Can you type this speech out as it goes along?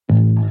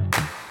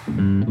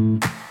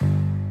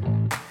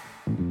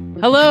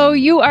Hello,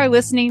 you are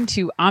listening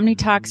to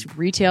OmniTalk's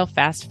Retail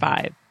Fast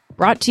 5,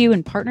 brought to you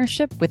in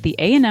partnership with the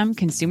A&M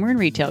Consumer and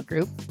Retail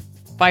Group,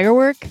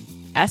 Firework,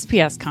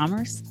 SPS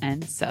Commerce,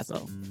 and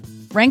Sezzle.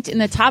 Ranked in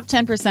the top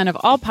 10% of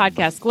all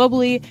podcasts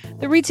globally,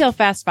 the Retail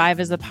Fast 5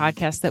 is a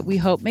podcast that we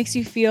hope makes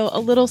you feel a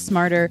little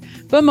smarter,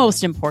 but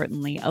most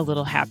importantly, a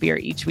little happier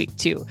each week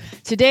too.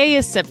 Today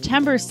is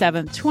September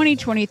 7th,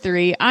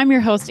 2023. I'm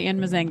your host, Ann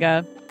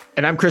Mazenga.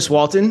 And I'm Chris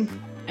Walton.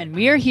 And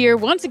we are here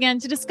once again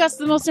to discuss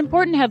the most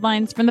important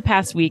headlines from the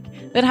past week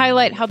that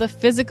highlight how the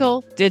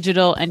physical,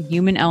 digital, and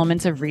human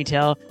elements of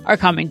retail are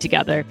coming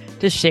together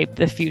to shape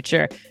the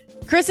future.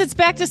 Chris, it's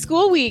back to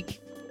school week.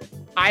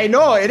 I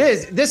know it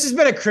is. This has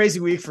been a crazy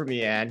week for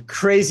me, Ann.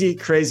 Crazy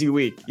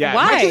week. Yeah.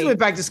 Why? My kids went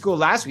back to school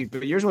last week,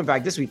 but yours went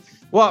back this week.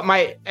 Well,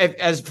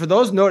 as for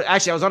those note,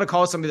 actually, I was on a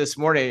call with somebody this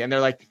morning and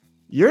they're like,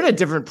 "You're in a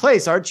different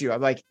place, aren't you?"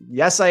 I'm like,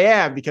 "Yes, I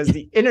am," because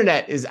the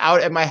internet is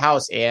out at my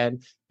house,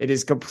 and it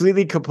is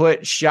completely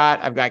kaput shot.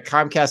 I've got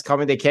Comcast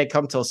coming. They can't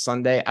come till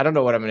Sunday. I don't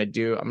know what I'm going to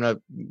do. I'm going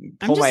to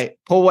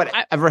pull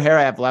whatever hair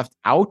I have left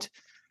out.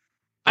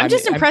 I'm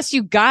just impressed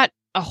you got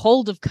a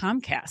hold of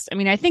Comcast. I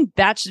mean, I think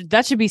that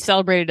should be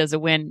celebrated as a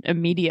win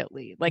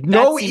immediately. Like,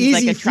 no that seems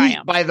easy like a feat,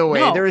 triumph. by the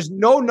way. No. There is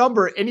no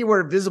number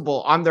anywhere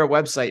visible on their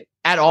website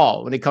at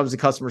all when it comes to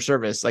customer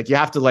service. Like, you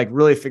have to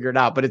really figure it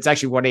out, but it's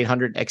actually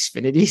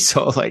 1-800-XFINITY.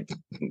 So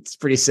it's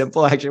pretty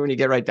simple actually when you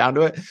get right down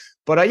to it.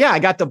 But yeah, I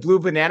got the blue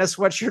banana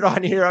sweatshirt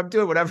on here. I'm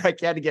doing whatever I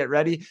can to get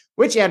ready.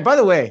 And by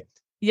the way,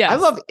 yes. I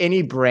love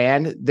any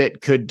brand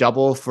that could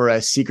double for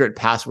a secret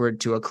password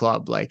to a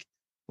club. Like,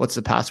 what's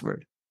the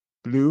password?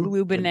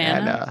 Blue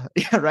banana.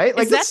 Yeah, right.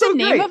 Is that the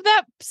name of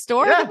that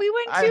store that we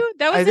went to?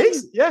 That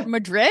was in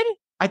Madrid.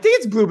 I think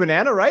it's Blue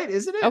Banana, right?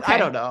 Isn't it? Okay. I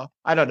don't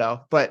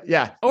know. But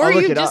yeah. Or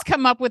you just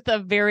come up with a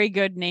very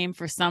good name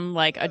for some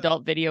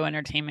adult video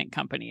entertainment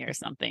company or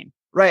something.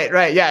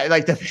 Right. Yeah.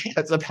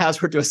 That's a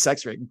password to a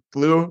sex ring.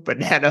 Blue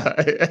Banana.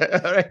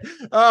 Right.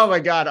 Oh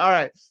my God. All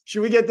right.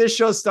 Should we get this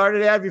show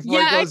started, Ann, before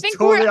it goes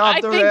totally off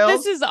the rails? I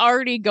think this is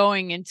already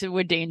going into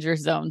a danger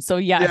zone. So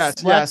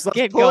yes. Let's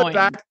get pull going. It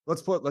back.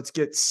 Let's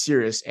get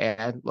serious,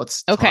 Ann.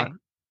 Let's talk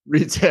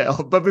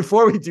retail. But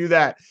before we do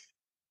that,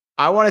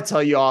 I want to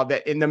tell you all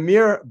that in the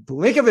mere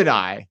blink of an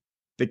eye,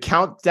 the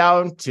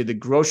countdown to the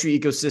grocery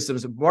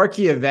ecosystem's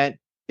marquee event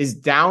is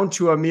down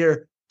to a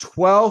mere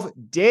 12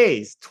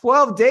 days.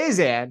 12 days,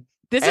 Ann.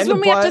 This is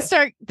when we have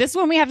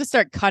to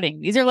start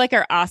cutting. These are like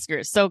our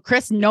Oscars. So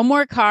Chris, no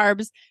more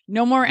carbs,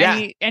 no more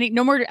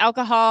no more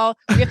alcohol.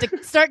 We have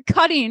to start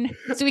cutting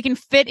so we can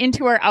fit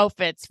into our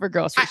outfits for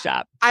grocery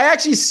shop. I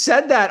actually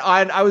said that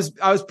I was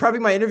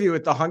prepping my interview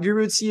with the Hungry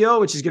Root CEO,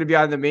 which is going to be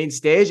on the main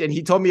stage, and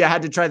he told me I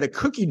had to try the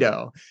cookie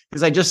dough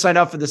because I just signed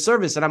up for the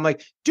service, and I'm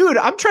like, dude,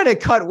 I'm trying to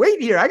cut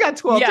weight here. I got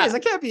 12 days. I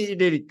can't be eating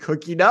any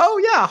cookie dough.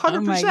 Yeah,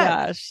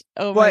 100%.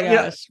 Oh my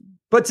gosh.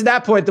 But to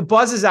that point, the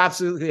buzz is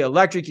absolutely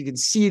electric. You can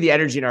see the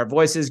energy in our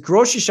voices.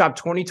 Grocery Shop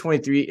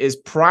 2023 is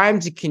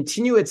primed to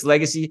continue its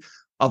legacy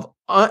of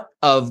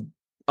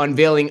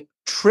unveiling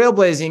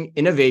trailblazing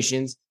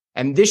innovations,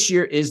 and this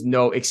year is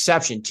no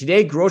exception.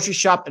 Today, Grocery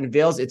Shop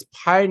unveils its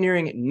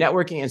pioneering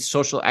networking and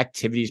social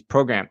activities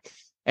program.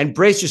 And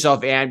brace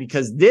yourself, Ann,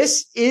 because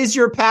this is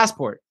your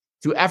passport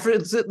to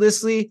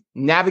effortlessly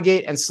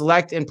navigate and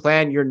select and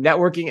plan your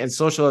networking and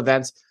social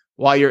events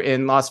while you're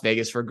in Las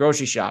Vegas for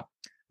Grocery Shop.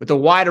 With a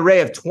wide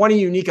array of 20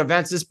 unique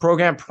events, this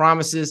program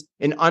promises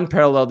an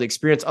unparalleled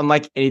experience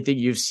unlike anything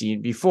you've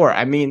seen before.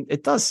 I mean,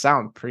 it does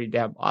sound pretty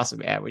damn awesome,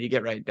 man, when you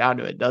get right down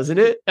to it, doesn't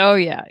it? Oh,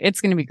 yeah.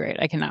 It's going to be great.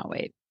 I cannot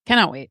wait.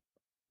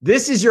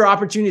 This is your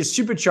opportunity to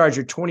supercharge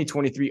your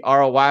 2023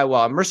 ROI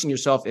while immersing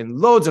yourself in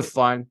loads of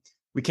fun.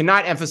 We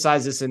cannot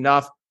emphasize this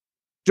enough.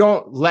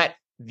 Don't let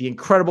the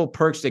incredible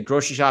perks that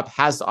Grocery Shop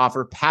has to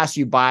offer pass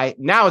you by.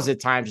 Now is the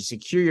time to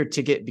secure your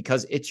ticket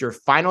because it's your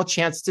final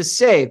chance to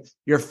save.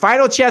 Your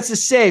final chance to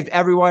save,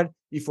 everyone,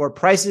 before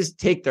prices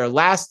take their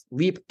last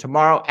leap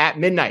tomorrow at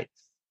midnight.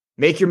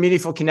 Make your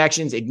meaningful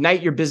connections,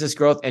 ignite your business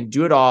growth, and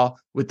do it all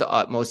with the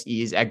utmost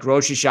ease at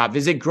Grocery Shop.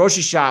 Visit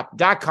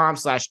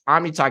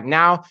groceryshop.com/OmniTalk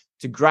now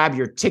to grab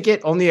your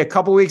ticket. Only a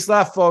couple weeks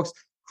left, folks.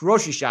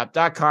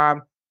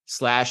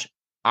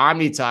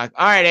 groceryshop.com/OmniTalk.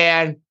 All right,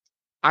 Ann.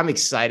 I'm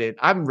excited.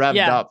 I'm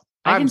revved up.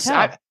 I'm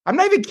not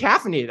even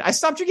caffeinated. I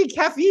stopped drinking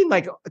caffeine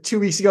 2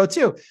 weeks ago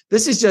too.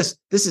 This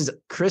is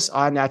Chris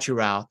au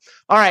naturel.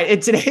 All right. In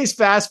today's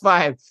Fast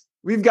Five,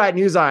 we've got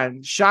news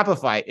on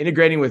Shopify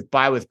integrating with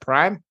Buy with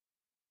Prime,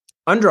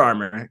 Under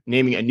Armour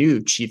naming a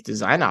new chief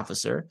design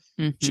officer,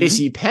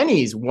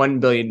 JCPenney's $1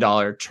 billion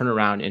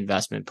turnaround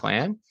investment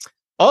plan,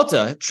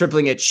 Ulta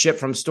tripling its ship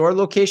from store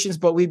locations.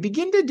 But we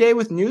begin today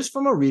with news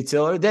from a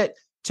retailer that,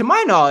 to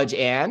my knowledge,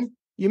 Ann,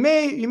 you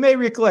may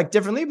recollect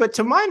differently, but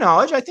to my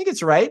knowledge, I think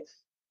it's right.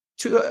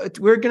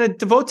 We're going to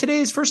devote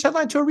today's first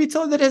headline to a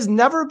retailer that has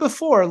never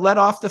before led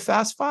off the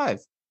Fast Five.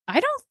 I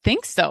don't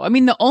think so. I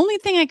mean, the only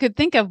thing I could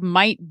think of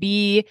might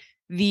be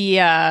the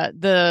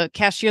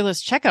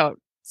cashierless checkout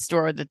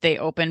store that they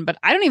opened, but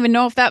I don't even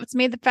know if that's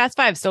made the Fast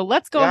Five. So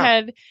let's go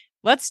ahead.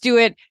 Let's do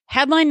it.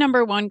 Headline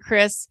number one,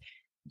 Chris.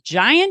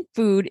 Giant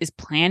Food is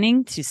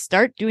planning to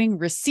start doing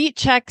receipt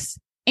checks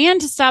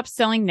and to stop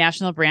selling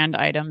national brand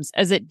items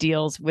as it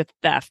deals with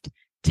theft.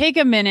 Take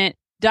a minute,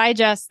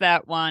 digest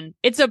that one.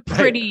 It's a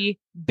pretty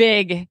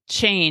big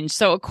change.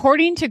 So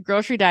according to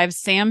Grocery Dive's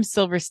Sam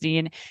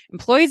Silverstein,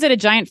 employees at a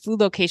Giant Food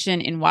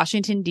location in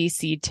Washington,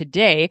 D.C.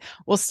 today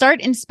will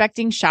start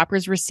inspecting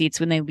shoppers'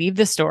 receipts when they leave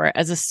the store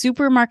as a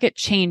supermarket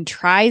chain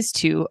tries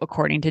to,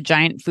 according to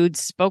Giant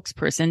Food's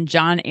spokesperson,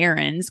 John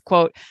Ahrens,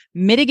 quote,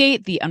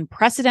 mitigate the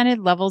unprecedented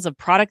levels of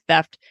product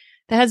theft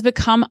that has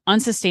become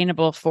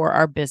unsustainable for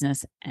our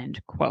business, end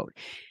quote.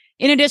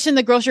 In addition,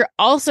 the grocer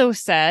also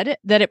said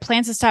that it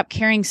plans to stop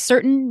carrying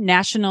certain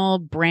national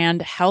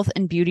brand health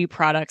and beauty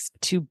products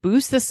to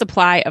boost the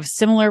supply of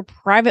similar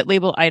private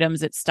label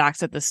items it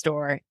stocks at the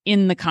store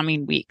in the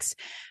coming weeks.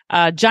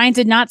 Giant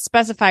did not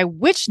specify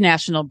which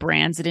national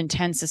brands it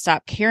intends to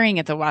stop carrying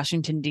at the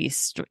Washington,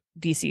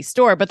 D.C.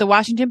 store, but the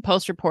Washington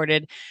Post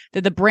reported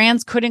that the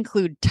brands could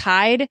include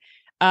Tide.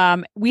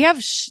 We have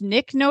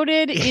Schnick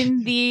noted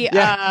in the.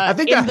 I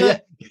think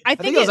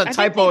it was a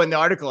typo in the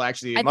article.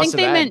 Actually, I think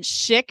they meant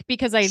Schick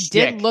because I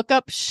did look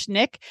up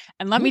Schnick,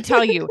 and let me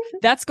tell you,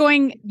 that's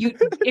going.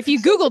 If you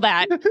Google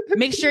that,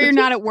 make sure you're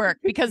not at work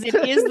because it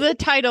is the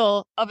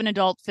title of an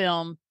adult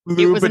film.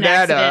 Blue it was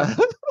Banana. An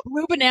accident.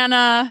 Blue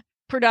Banana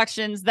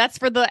Productions. That's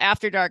for the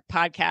After Dark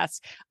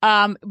podcast.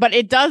 But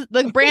it does.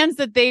 The brands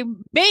that they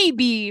may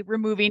be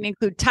removing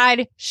include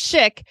Tide,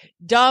 Schick,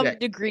 Dove,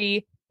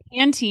 Degree,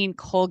 Pantene,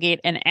 Colgate,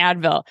 and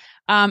Advil.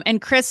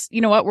 And Chris,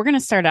 you know what? We're going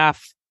to start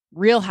off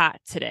real hot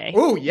today.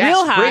 Oh, yes.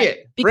 Real hot.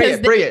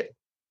 Bring it.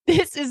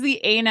 This is the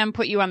A&M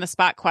put you on the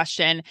spot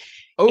question.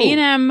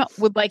 A&M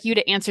would like you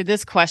to answer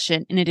this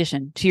question in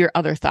addition to your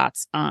other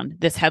thoughts on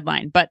this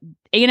headline. But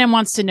A&M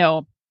wants to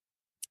know,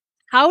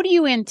 how do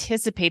you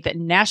anticipate that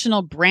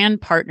national brand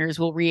partners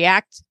will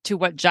react to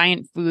what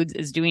Giant Foods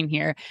is doing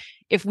here?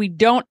 If we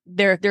don't,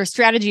 their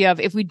strategy of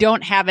if we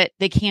don't have it,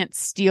 they can't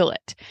steal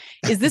it.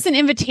 Is this an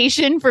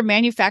invitation for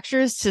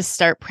manufacturers to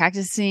start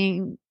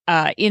practicing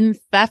in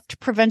theft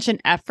prevention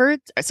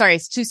efforts?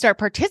 To start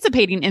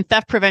participating in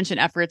theft prevention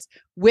efforts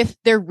with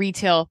their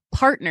retail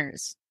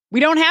partners.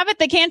 We don't have it,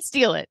 they can't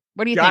steal it.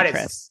 What do you think,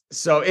 Chris?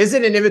 So is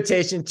it an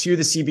invitation to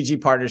the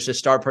CPG partners to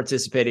start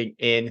participating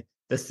in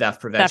the theft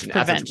prevention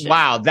efforts?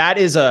 Wow, that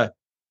is a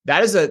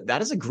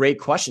great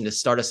question to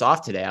start us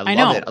off today.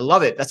 I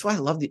love it. That's why I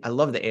love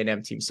the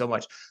A&M team so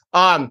much.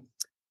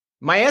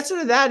 My answer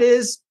to that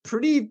is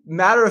pretty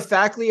matter of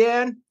factly,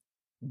 Ann.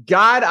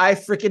 God, I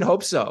freaking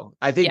hope so.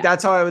 I think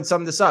that's how I would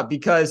sum this up,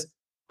 because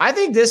I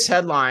think this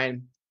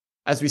headline,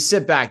 as we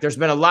sit back, there's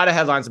been a lot of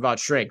headlines about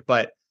shrink,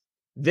 but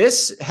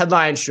this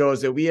headline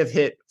shows that we have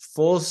hit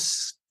full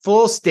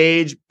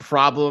stage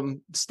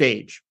problem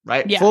stage,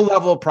 right? Yeah. Full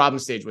level problem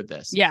stage with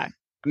this. Yeah.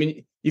 I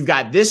mean, you've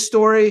got this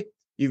story.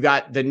 You've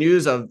got the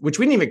news of, which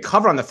we didn't even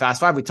cover on the Fast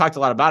Five. We talked a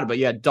lot about it, but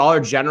you had Dollar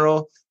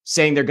General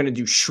saying they're going to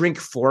do shrink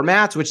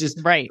formats, which is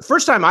the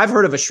first time I've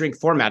heard of a shrink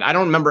format. I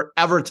don't remember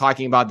ever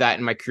talking about that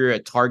in my career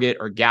at Target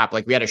or Gap.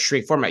 Like we had a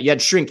shrink format. You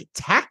had shrink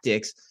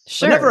tactics,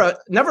 but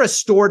never a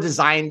store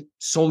designed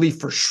solely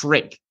for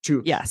shrink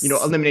to,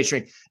 eliminate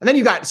shrink. And then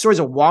you got stories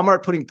of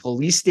Walmart putting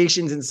police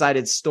stations inside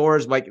its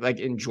stores, like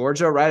in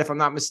Georgia, right? If I'm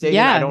not mistaken.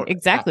 Yeah,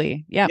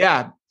 exactly.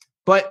 Yeah.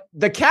 But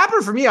the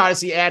capper for me,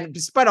 honestly, and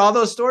despite all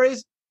those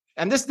stories,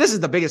 and this is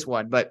the biggest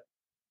one, but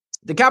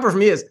the capper for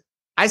me is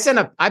I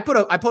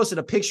posted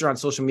a picture on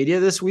social media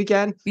this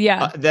weekend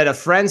that a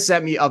friend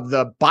sent me of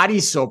the body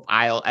soap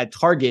aisle at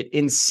Target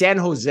in San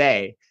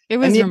Jose. It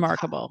was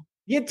remarkable.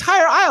 The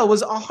entire aisle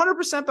was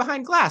 100%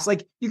 behind glass.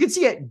 Like you could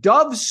see it,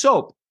 Dove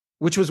soap,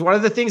 which was one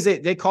of the things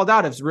they called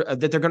out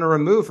that they're going to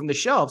remove from the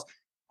shelves,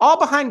 all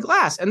behind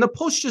glass. And the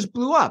post just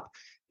blew up.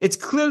 It's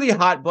clearly a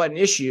hot button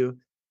issue.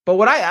 But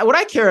what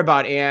I care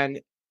about, Ann,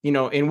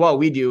 in what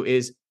we do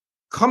is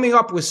coming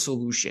up with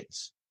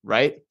solutions,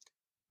 right?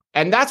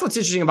 And that's what's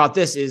interesting about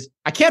this is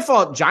I can't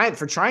fault Giant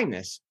for trying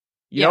this.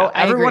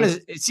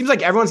 It seems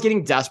like everyone's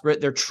getting desperate.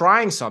 They're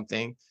trying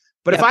something.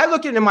 But if I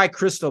look into my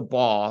crystal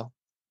ball,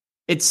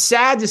 it's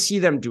sad to see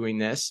them doing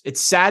this. It's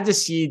sad to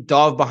see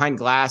Dove behind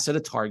glass at a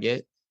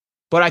Target.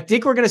 But I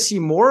think we're going to see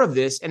more of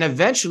this. And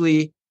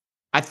eventually,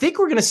 I think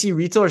we're going to see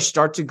retailers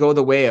start to go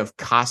the way of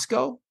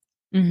Costco,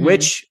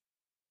 which,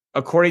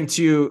 according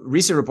to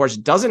recent reports,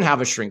 doesn't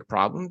have a shrink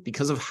problem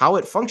because of how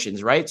it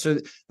functions, right? So I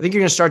think you're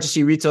going to start to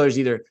see retailers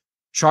either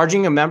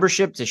charging a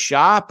membership to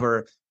shop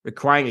or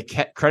requiring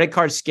a credit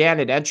card scan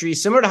at entry,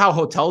 similar to how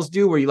hotels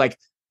do, where you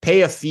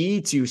pay a fee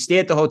to stay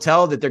at the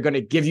hotel that they're going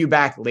to give you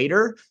back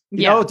later,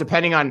 you know,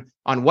 depending on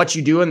what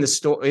you do in the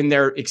store, in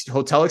their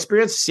hotel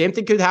experience. Same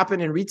thing could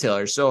happen in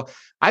retailers. So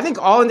I think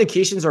all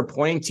indications are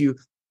pointing to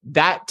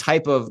that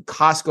type of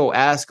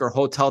Costco-esque or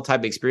hotel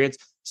type experience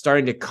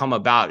starting to come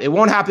about. It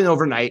won't happen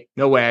overnight,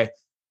 no way,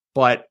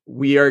 but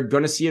we are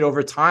going to see it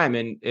over time.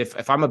 And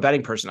if I'm a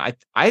betting person,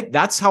 I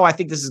that's how I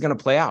think this is going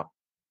to play out.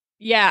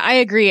 Yeah, I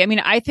agree. I mean,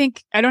 I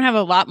think I don't have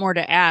a lot more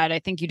to add. I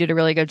think you did a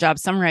really good job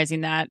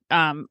summarizing that.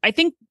 I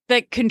think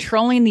that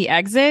controlling the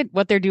exit,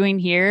 what they're doing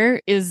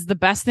here, is the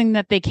best thing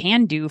that they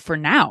can do for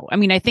now. I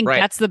mean, I think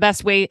that's the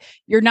best way.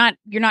 You're not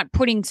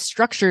putting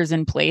structures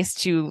in place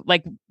to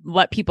like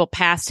let people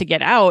pass to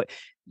get out.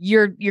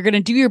 You're going to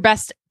do your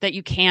best that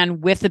you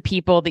can with the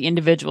people, the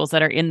individuals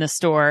that are in the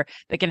store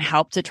that can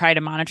help to try to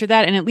monitor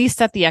that and at least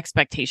set the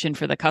expectation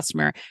for the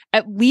customer,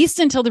 at least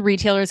until the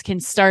retailers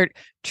can start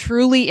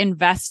truly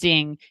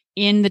investing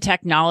in the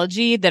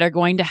technology that are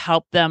going to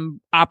help them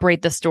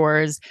operate the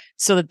stores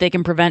so that they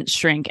can prevent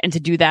shrink and to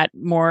do that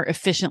more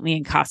efficiently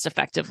and cost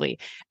effectively.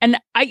 And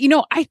I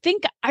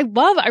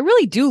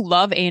really do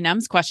love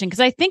A&M's question because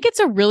I think it's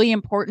a really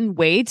important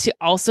way to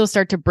also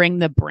start to bring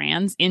the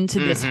brands into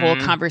this whole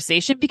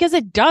conversation because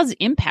it does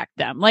impact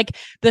them. Like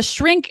the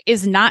shrink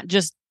is not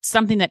just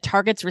something that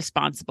Target's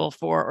responsible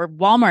for or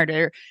Walmart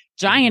or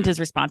Giant is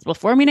responsible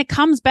for. I mean, it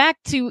comes back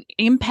to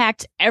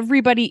impact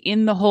everybody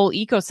in the whole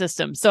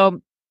ecosystem.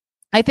 So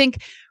I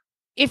think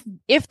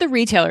if the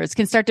retailers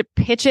can start to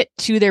pitch it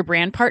to their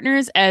brand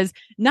partners as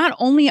not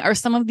only are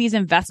some of these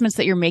investments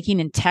that you're making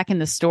in tech in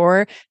the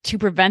store to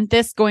prevent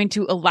this going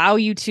to allow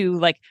you to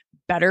like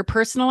better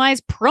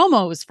personalized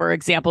promos, for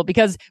example,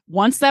 because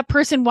once that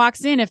person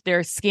walks in, if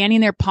they're scanning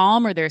their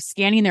palm or they're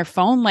scanning their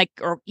phone, like,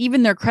 or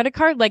even their credit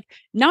card, like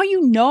now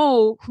you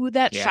know who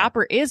that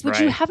shopper is, which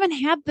you haven't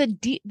had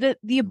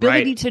the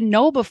ability to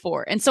know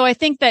before. And so I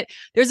think that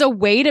there's a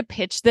way to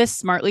pitch this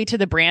smartly to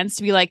the brands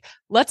to be like,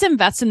 let's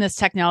invest in this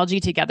technology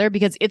together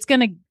because it's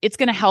going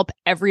to help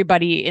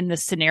everybody in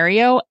this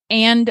scenario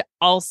and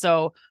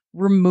also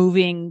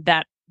removing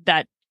that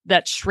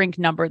shrink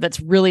number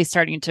that's really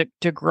starting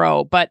to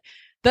grow. But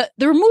the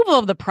removal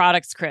of the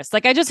products, Chris,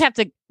 like I just have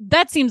to,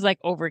 that seems like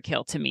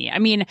overkill to me. I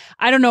mean,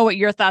 I don't know what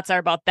your thoughts are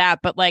about that,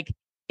 but like,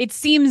 it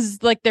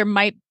seems like there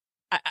might,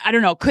 I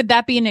don't know, could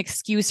that be an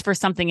excuse for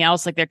something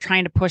else? Like they're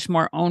trying to push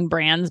more own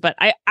brands, but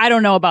I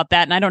don't know about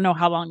that. And I don't know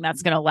how long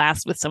that's going to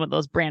last with some of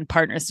those brand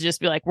partners to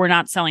just be like, we're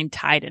not selling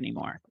Tide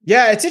anymore.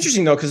 Yeah, it's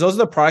interesting though, because those are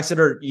the products that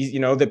are,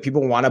 that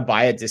people want to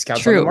buy at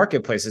discounts on the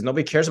marketplaces.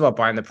 Nobody cares about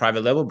buying the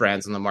private label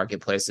brands on the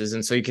marketplaces.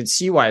 And so you can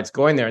see why it's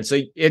going there. And so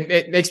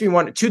it makes me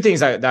wonder two things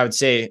that I would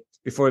say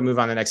before we move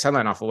on to the next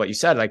headline off of what you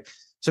said. Like,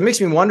 so it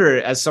makes me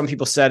wonder, as some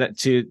people said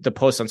to the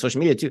post on social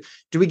media too,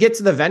 do we get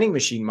to the vending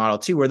machine model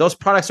too, where those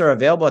products are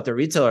available at the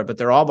retailer, but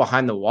they're all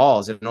behind the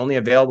walls and only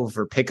available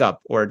for pickup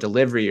or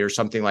delivery or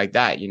something like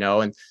that,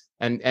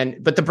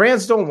 but the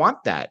brands don't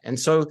want that. And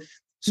so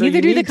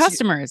neither do the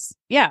customers.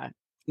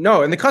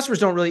 No, and the customers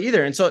don't really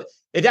either. And so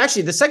it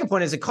actually, the second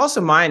point is it calls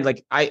to mind,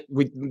 like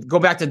we go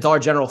back to Dollar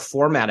General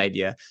format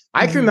idea.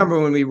 I can remember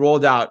when we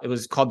rolled out, it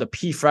was called the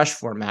P Fresh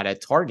format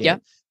at Target. Yeah.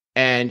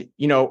 And,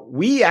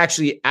 we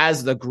actually,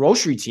 as the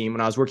grocery team,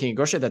 when I was working in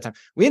grocery at that time,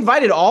 we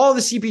invited all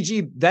the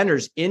CPG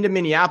vendors into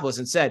Minneapolis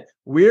and said,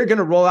 we're going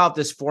to roll out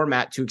this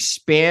format to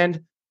expand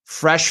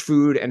fresh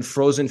food and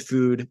frozen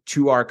food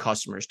to our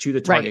customers, to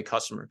the Target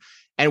customer.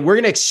 And we're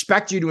going to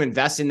expect you to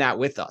invest in that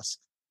with us.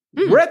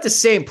 We're at the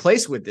same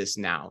place with this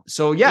now.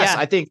 So yes,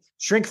 I think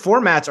shrink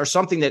formats are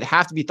something that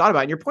have to be thought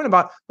about. And your point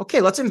about,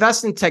 okay, let's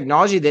invest in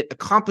technology that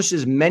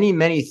accomplishes many,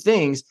 many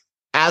things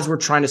as we're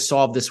trying to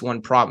solve this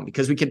one problem,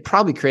 because we could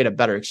probably create a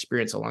better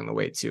experience along the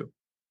way too.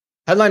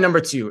 Headline number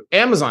 2,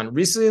 Amazon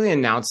recently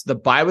announced the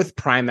Buy with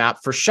Prime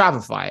app for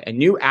Shopify, a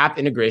new app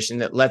integration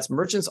that lets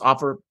merchants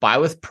offer Buy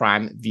with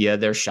Prime via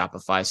their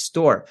Shopify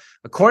store.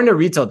 According to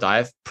Retail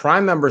Dive,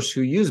 Prime members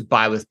who use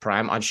Buy with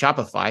Prime on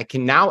Shopify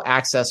can now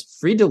access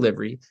free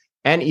delivery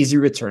and easy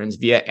returns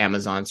via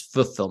Amazon's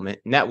fulfillment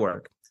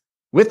network.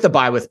 With the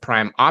Buy with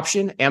Prime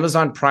option,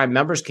 Amazon Prime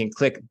members can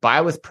click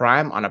Buy with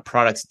Prime on a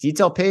product's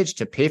detail page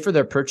to pay for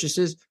their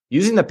purchases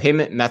using the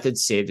payment method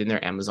saved in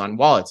their Amazon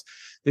wallets.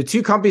 The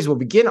two companies will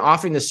begin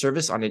offering the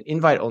service on an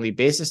invite-only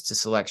basis to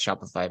select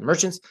Shopify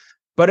merchants,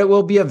 but it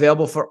will be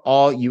available for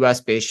all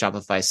US-based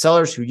Shopify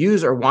sellers who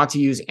use or want to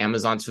use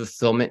Amazon's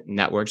fulfillment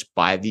networks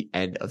by the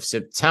end of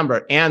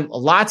September. And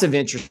lots of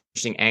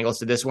interesting angles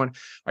to this one.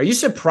 Are you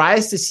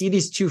surprised to see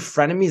these two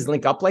frenemies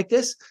link up like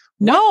this?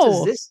 No. What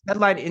does this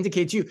headline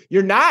indicate to you?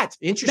 You're not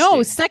interested.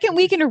 No, second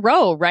week in a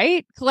row,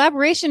 right?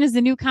 Collaboration is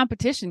the new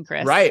competition,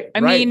 Chris. Right.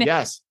 I mean,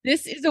 yes.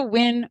 This is a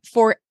win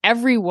for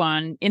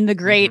everyone in the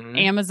great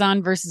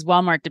Amazon versus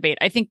Walmart debate.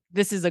 I think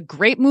this is a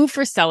great move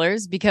for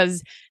sellers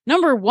because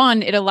number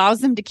one, it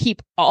allows them to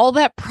keep all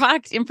that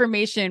product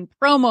information,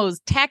 promos,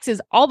 taxes,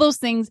 all those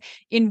things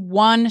in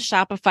one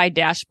Shopify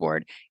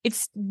dashboard.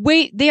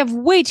 They have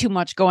way too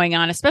much going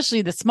on,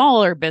 especially the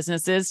smaller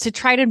businesses, to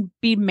try to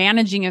be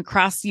managing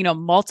across,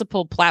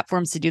 multiple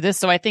platforms to do this.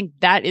 So I think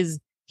that is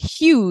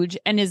huge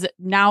and is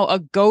now a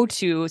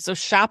go-to. So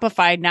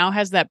Shopify now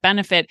has that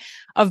benefit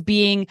of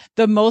being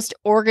the most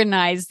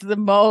organized, the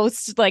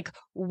most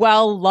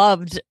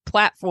well-loved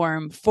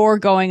platform for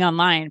going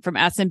online from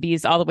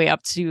SMBs all the way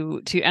up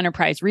to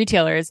enterprise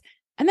retailers.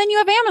 And then you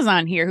have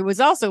Amazon here, who is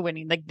also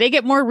winning. Like, they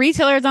get more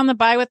retailers on the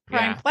Buy with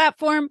Prime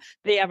platform.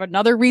 They have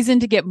another reason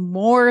to get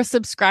more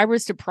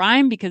subscribers to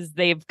Prime because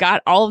they've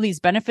got all of these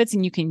benefits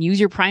and you can use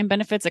your Prime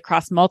benefits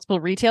across multiple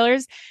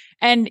retailers.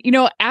 And,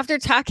 after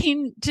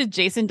talking to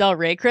Jason Del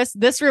Rey, Chris,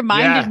 this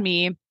reminded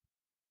me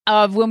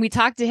of when we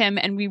talked to him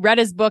and we read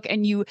his book,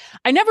 and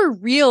I never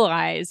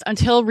realized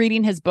until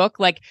reading his book,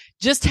 like,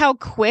 just how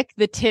quick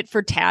the tit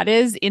for tat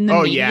is in the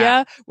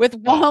media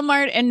with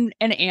Walmart and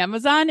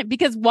Amazon,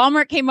 because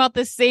Walmart came out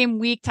the same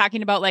week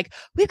talking about, like,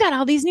 we've got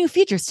all these new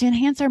features to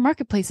enhance our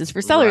marketplaces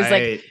for sellers.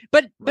 Right.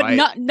 Like,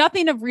 but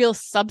nothing of real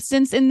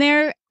substance in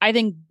there. I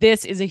think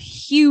this is a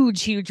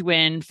huge, huge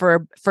win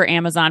for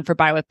Amazon, for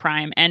Buy with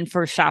Prime, and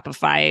for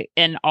Shopify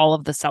and all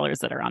of the sellers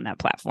that are on that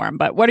platform.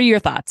 But what are your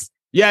thoughts?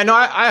 Yeah, no,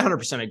 I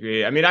 100%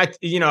 agree. I mean,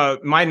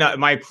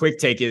 my quick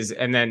take is,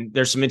 and then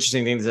there's some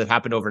interesting things that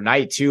happened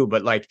overnight too,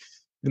 but like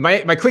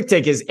my quick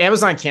take is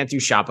Amazon can't do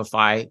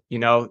Shopify,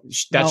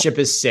 that ship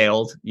has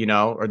sailed,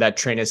 or that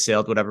train has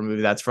sailed, whatever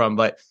movie that's from.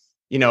 But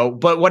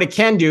what it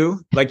can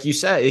do, like you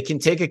said, it can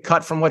take a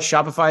cut from what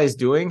Shopify is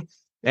doing.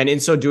 And in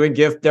so doing,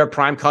 give their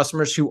Prime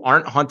customers who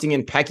aren't hunting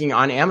and pecking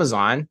on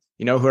Amazon,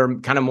 who are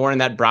kind of more in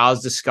that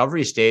browse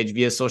discovery stage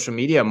via social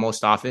media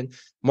most often,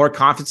 more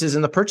confidences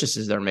in the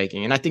purchases they're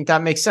making. And I think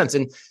that makes sense.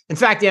 And in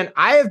fact, Dan,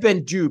 I have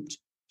been duped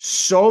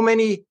so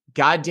many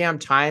goddamn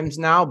times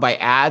now by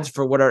ads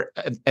for what are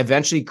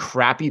eventually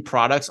crappy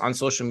products on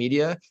social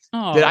media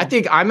that I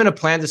think I'm going to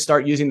plan to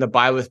start using the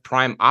Buy with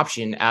Prime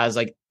option as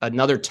like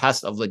another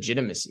test of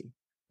legitimacy.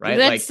 Right.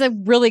 That's a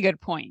really good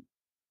point.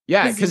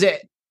 Yeah. Because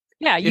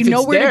you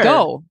know where to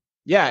go.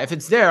 Yeah, if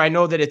it's there, I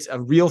know that it's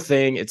a real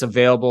thing. It's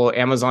available.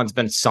 Amazon's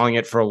been selling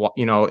it for a while,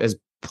 as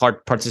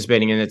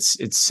participating in its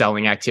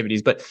selling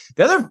activities. But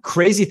the other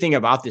crazy thing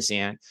about this,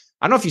 Ann,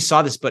 I don't know if you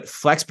saw this, but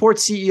Flexport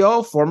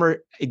CEO,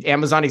 former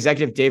Amazon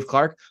executive Dave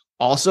Clark,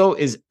 also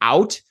is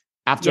out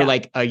after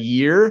like a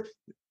year.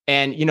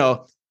 And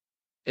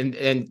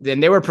and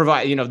they were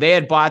providing, they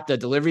had bought the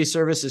delivery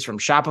services from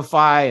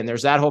Shopify, and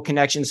there's that whole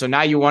connection. So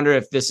now you wonder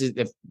if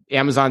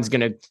Amazon's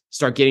going to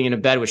start getting into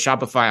bed with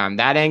Shopify on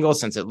that angle,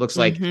 since it looks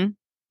like,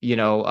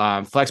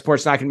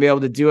 Flexport's not going to be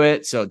able to do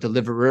it. So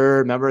Deliveroo,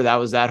 remember that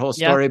was that whole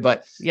story.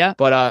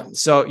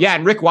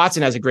 And Rick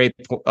Watson has a great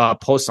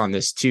post on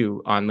this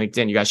too on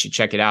LinkedIn. You guys should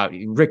check it out.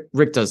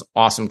 Rick does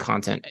awesome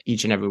content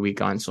each and every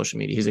week on social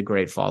media. He's a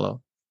great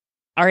follow.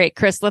 All right,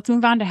 Chris, let's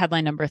move on to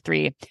headline number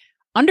 3.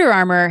 Under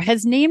Armour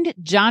has named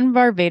John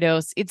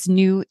Varvatos its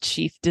new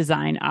chief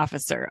design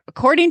officer.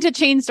 According to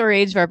Chain Store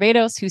Age,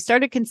 Varvatos, who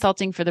started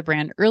consulting for the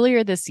brand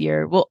earlier this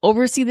year, will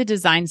oversee the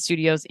design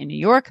studios in New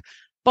York,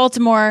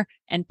 Baltimore,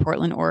 and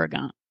Portland,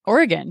 Oregon.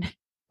 Oregon.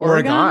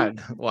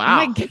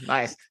 Wow.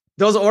 Nice.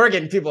 Those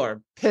Oregon people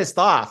are pissed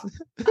off.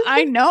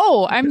 I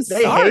know. I'm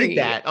they sorry. They hate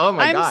that. Oh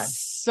my God.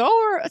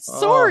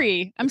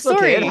 Sorry. I'm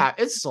sorry. Okay.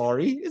 It's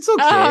sorry. It's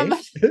okay.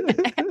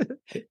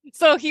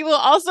 So he will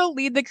also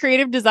lead the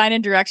creative design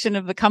and direction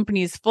of the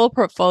company's full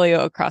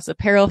portfolio across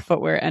apparel,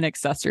 footwear, and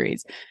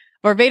accessories.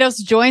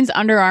 Varvatos joins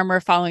Under Armour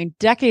following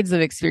decades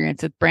of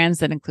experience with brands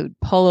that include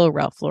Polo,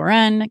 Ralph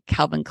Lauren,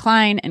 Calvin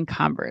Klein, and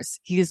Converse.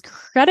 He is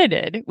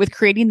credited with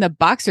creating the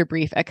boxer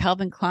brief at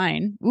Calvin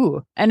Klein,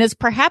 and is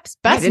perhaps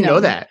best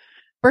known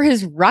for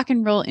his rock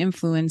and roll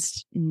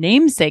influenced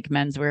namesake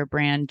menswear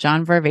brand,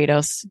 John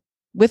Varvatos,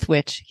 with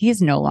which he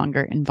is no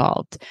longer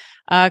involved.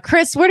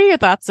 Chris, what are your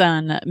thoughts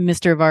on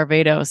Mr.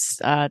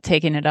 Varvatos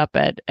taking it up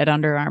at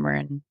Under Armour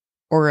in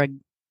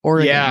Oregon?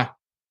 Yeah.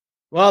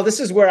 Well, this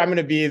is where I'm going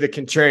to be the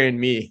contrarian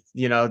me,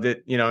 in a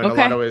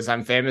lot of ways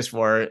I'm famous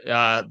for.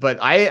 But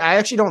I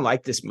actually don't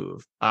like this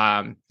move.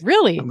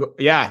 Really?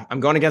 I'm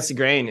going against the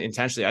grain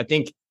intentionally. I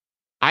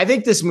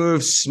think this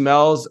move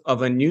smells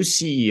of a new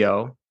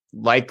CEO,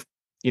 like,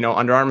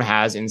 Under Armour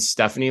has in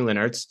Stephanie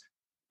Linnartz.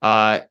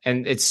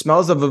 And it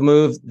smells of a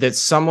move that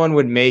someone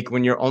would make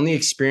when your only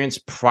experience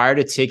prior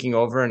to taking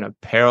over an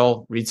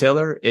apparel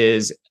retailer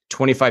is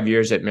 25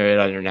 years at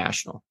Marriott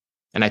International.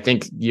 And I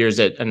think years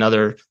at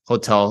another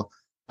hotel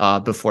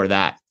before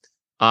that.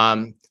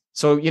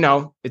 So,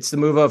 it's the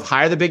move of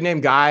hire the big name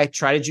guy,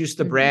 try to juice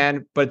the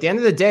brand. But at the end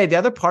of the day, the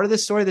other part of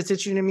this story that's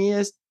interesting to me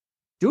is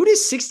dude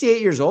is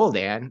 68 years old,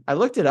 Ann. I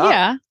looked it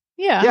up.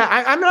 Yeah.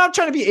 I'm not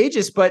trying to be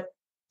ageist, but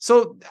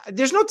so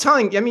there's no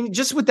telling. I mean,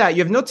 just with that,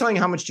 you have no telling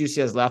how much juice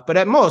he has left. But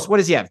at most, what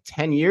does he have?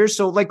 10 years?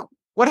 So like,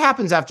 what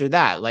happens after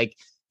that? Like,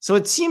 so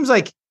it seems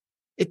like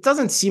it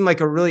doesn't seem like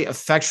a really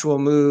effectual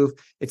move.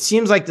 It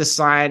seems like the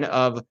sign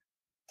of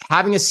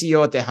having a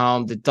CEO at the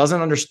helm that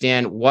doesn't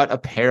understand what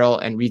apparel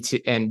and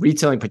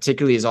retailing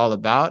particularly is all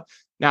about.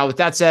 Now, with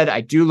that said,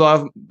 I do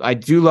love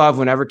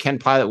whenever Ken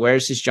Pilot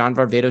wears his John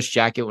Varvatos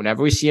jacket,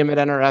 whenever we see him at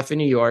NRF in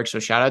New York. So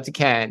shout out to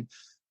Ken.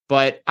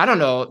 But I don't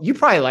know. You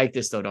probably like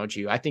this though, don't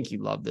you? I think you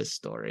love this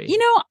story.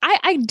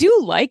 I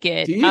do like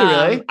it. Do you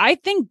really? I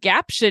think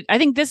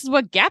this is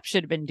what Gap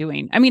should have been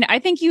doing. I mean, I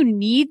think you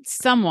need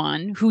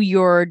someone who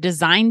your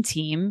design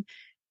team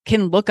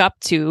can look up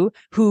to,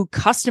 who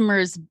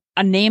customers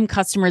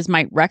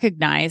might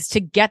recognize, to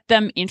get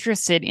them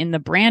interested in the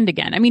brand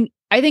again. I mean,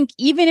 I think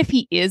even if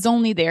he is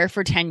only there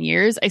for 10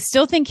 years, I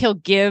still think he'll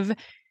give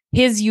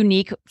his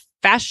unique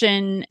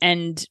fashion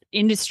and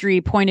industry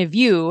point of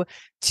view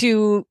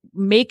to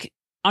make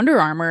Under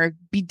Armour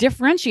be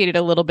differentiated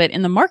a little bit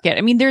in the market.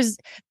 I mean,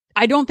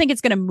 I don't think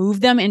it's going to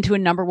move them into a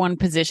number one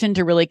position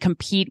to really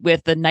compete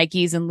with the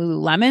Nikes and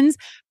Lululemons,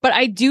 but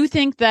I do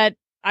think that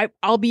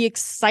I'll be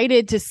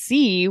excited to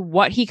see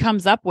what he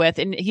comes up with.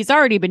 And he's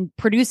already been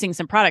producing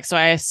some products, so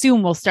I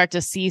assume we'll start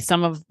to see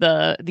some of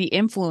the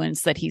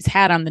influence that he's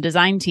had on the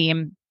design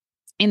team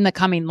in the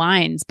coming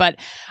lines. But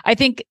I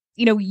think,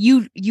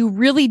 you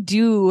really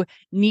do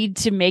need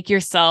to make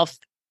yourself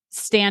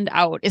stand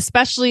out,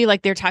 especially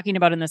like they're talking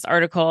about in this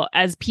article,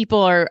 as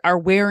people are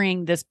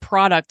wearing this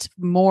product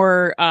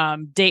more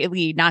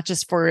daily, not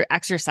just for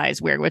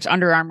exercise wear, which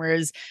Under Armour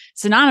is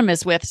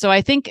synonymous with. So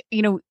I think,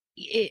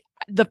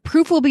 the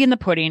proof will be in the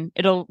pudding.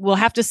 We'll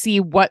have to see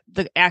what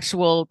the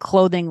actual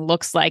clothing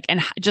looks like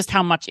and just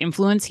how much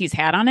influence he's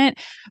had on it.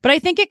 But I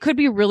think it could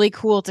be really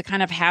cool to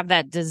kind of have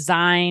that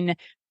design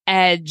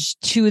edge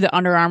to the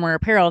Under Armour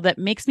apparel that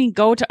makes me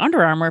go to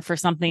Under Armour for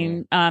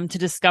something to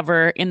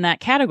discover in that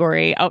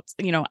category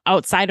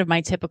outside of my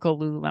typical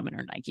Lululemon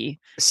or Nike.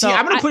 See,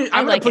 I'm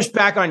gonna push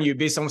back on you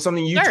based on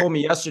something you told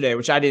me yesterday,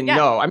 which I didn't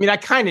know. I mean, I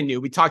kind of knew,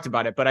 we talked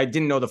about it, but I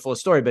didn't know the full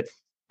story. But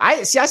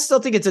I still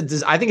think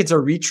I think it's a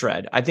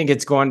retread. I think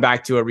it's going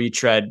back to a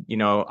retread,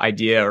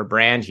 idea or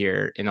brand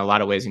here in a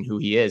lot of ways in who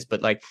he is.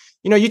 But like,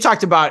 you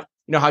talked about,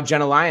 how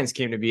Jenna Lyons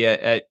came to be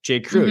at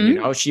J. Crew.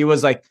 Mm-hmm. She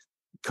was like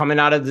coming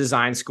out of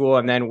design school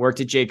and then worked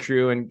at J.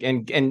 Crew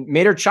and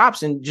made her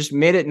chops and just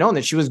made it known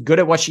that she was good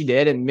at what she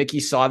did. And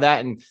Mickey saw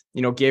that and,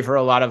 gave her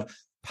a lot of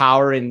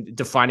power in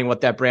defining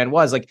what that brand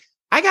was. Like,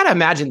 I got to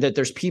imagine that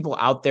there's people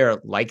out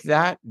there like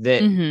that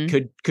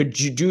could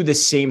you do the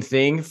same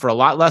thing for a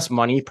lot less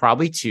money,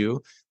 probably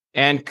too,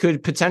 and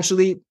could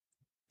potentially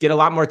get a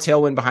lot more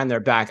tailwind behind their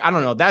back. I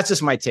don't know. That's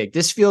just my take.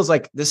 This feels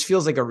like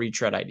a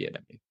retread idea to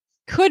me.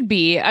 Could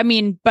be. I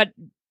mean, but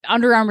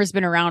Under Armour's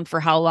been around for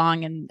how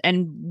long,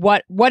 and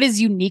what is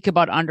unique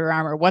about Under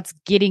Armour? What's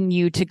getting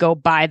you to go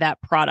buy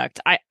that product?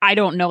 I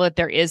don't know that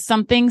there is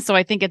something, so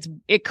I think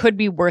it could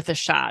be worth a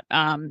shot.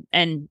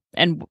 And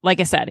like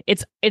I said,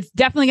 it's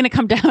definitely going to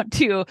come down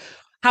to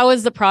how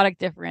is the product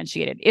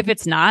differentiated. If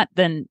it's not,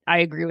 then I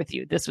agree with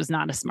you. This was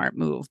not a smart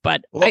move.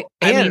 But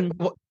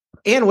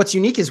and what's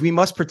unique is we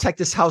must protect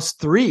this house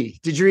 3.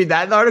 Did you read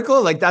that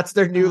article? Like, that's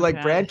their new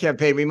brand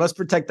campaign. We must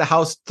protect the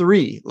house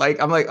 3. Like,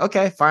 I'm like,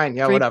 okay, fine.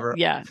 Yeah, whatever.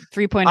 Yeah.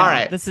 3.0. All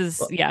right. This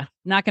is,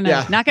 not going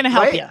to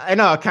help right? you. I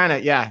know. Kind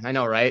of. Yeah, I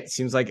know. Right.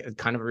 Seems like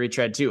kind of a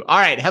retread too. All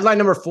right. Headline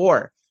number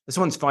 4. This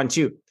one's fun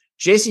too.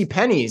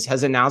 JCPenney's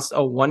has announced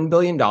a $1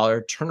 billion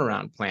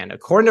turnaround plan.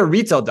 According to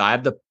Retail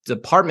Dive, the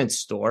department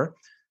store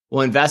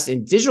will invest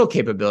in digital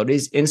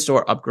capabilities,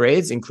 in-store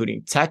upgrades,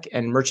 including tech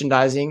and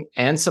merchandising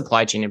and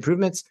supply chain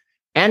improvements.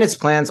 And its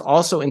plans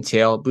also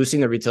entail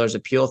boosting the retailer's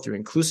appeal through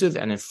inclusive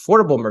and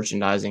affordable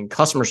merchandising,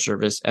 customer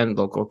service, and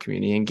local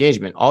community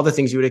engagement. All the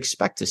things you would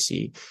expect to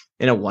see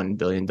in a $1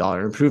 billion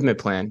improvement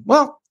plan.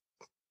 Well,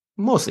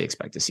 mostly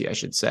expect to see, I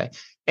should say.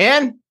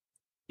 And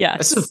yeah,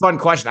 this is a fun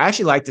question. I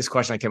actually like this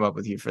question. I came up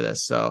with you for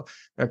this. So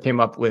I came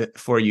up with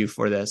for you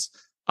for this.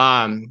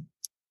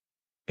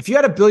 If you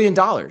had $1 billion,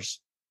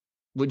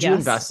 would you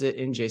invest it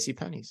in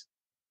JCPenney's?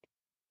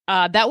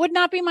 That would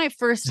not be my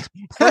first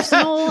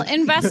personal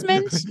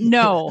investment.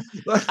 No.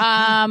 Let's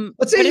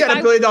say you had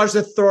 $1 billion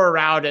to throw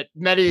around at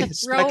many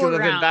speculative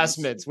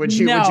investments. Would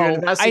you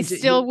invest? I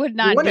still would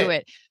not do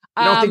it.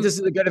 You don't think this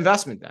is a good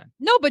investment then?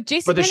 No, but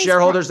JCPenney's for the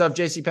shareholders of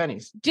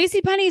JCPenney's.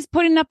 JCPenney's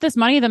putting up this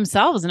money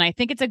themselves, and I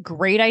think it's a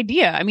great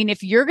idea. I mean,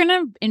 if you're going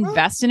to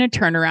invest in a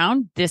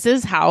turnaround, this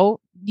is how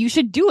you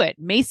should do it.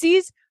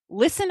 Macy's,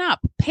 listen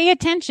up, pay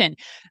attention.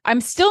 I'm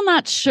still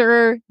not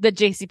sure that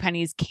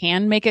JCPenney's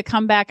can make a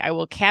comeback. I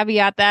will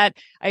caveat that.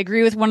 I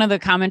agree with one of the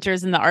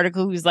commenters in the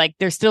article who's like,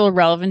 there's still a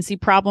relevancy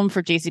problem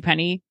for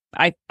JCPenney.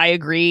 I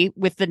agree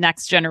with the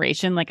next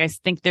generation. Like, I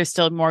think there's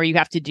still more you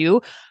have to do.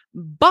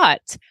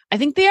 But I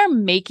think they are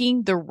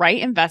making the right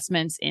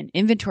investments in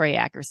inventory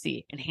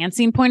accuracy,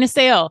 enhancing point of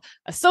sale,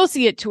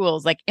 associate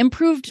tools, like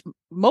improved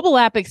mobile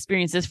app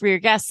experiences for your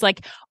guests.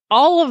 Like,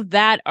 all of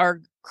that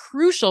are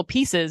crucial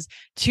pieces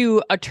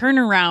to a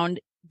turnaround,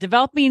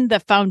 developing the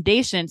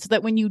foundation so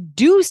that when you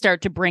do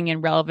start to bring in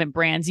relevant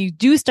brands, you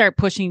do start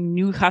pushing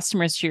new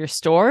customers to your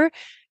store,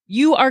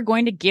 you are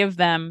going to give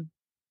them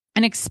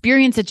an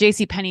experience at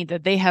JCPenney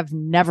that they have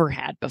never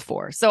had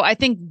before. So I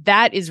think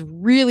that is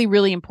really,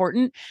 really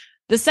important.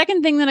 The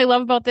second thing that I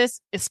love about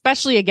this,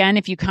 especially again,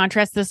 if you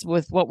contrast this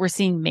with what we're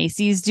seeing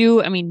Macy's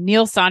do, I mean,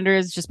 Neil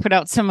Saunders just put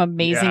out some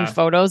amazing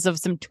photos of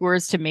some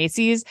tours to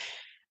Macy's.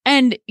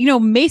 And, you know,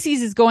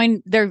 Macy's is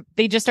going there.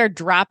 They just are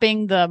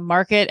dropping the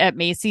market at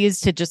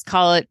Macy's to just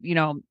call it, you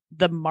know,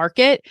 the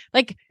market,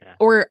 like,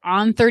 or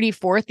on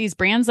 34th, these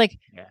brands, like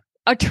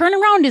a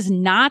turnaround is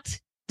not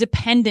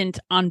dependent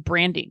on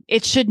branding.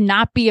 It should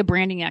not be a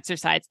branding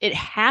exercise. It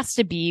has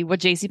to be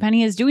what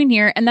JCPenney is doing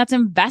here, and that's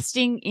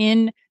investing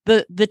in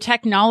the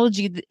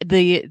technology,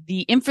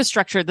 the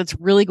infrastructure that's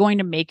really going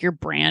to make your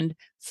brand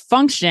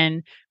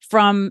function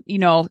from,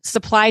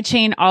 supply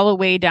chain all the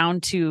way down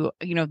to,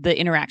 the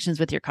interactions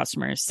with your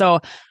customers.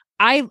 So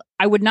I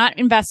would not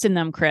invest in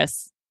them,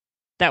 Chris.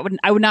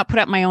 I would not put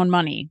up my own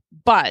money,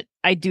 but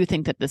I do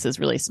think that this is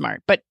really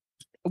smart. But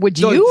would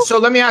you? So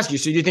let me ask you.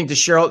 So do you think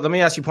let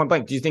me ask you point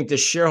blank. Do you think the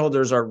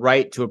shareholders are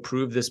right to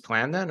approve this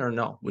plan then, or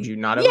no? Would you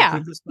not have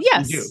approved this plan?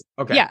 Yes. You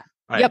do. Okay. Yeah.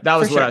 All right. That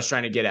was what I was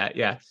trying to get at.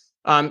 Yeah.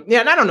 And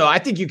I don't know. I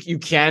think you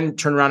can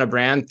turn around a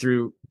brand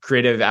through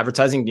creative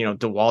advertising.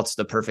 DeWalt's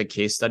the perfect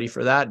case study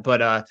for that.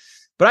 But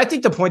I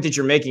think the point that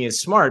you're making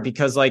is smart,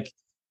 because what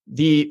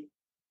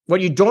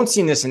you don't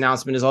see in this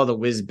announcement is all the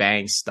whiz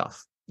bang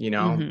stuff,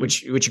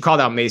 which you called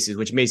out Macy's,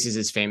 which Macy's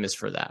is famous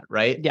for that,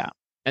 right? Yeah.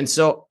 And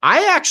so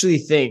I actually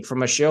think,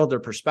 from a shareholder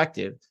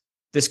perspective,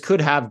 this could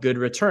have good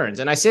returns.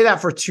 And I say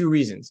that for two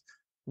reasons.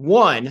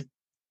 One,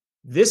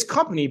 this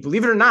company,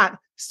 believe it or not,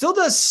 still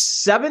does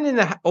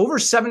over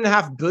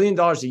 $7.5 billion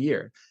a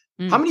year.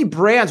 How many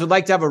brands would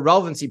like to have a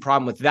relevancy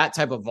problem with that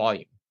type of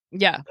volume?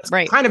 Yeah, That's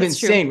right. kind of That's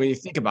insane true. when you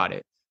think about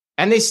it.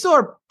 And they still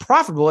are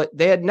profitable.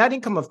 They had net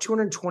income of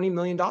 $220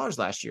 million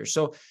last year.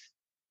 So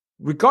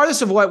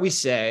regardless of what we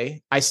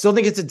say, I still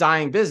think it's a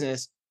dying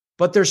business,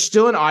 but there's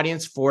still an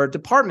audience for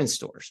department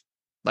stores.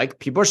 Like,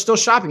 people are still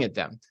shopping at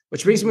them,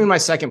 which brings me to my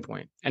second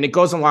point. And it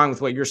goes along with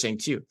what you're saying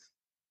too.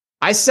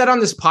 I said on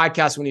this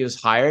podcast when he was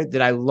hired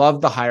that I love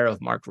the hire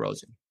of Mark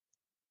Rosen.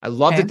 I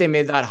love that they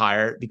made that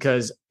hire,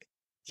 because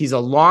he's a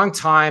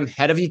longtime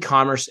head of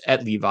e-commerce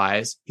at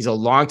Levi's. He's a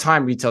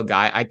longtime retail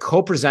guy. I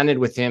co-presented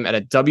with him at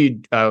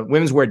a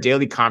Women's Wear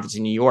Daily conference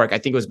in New York. I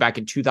think it was back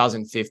in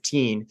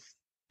 2015.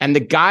 And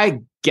the guy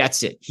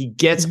gets it. He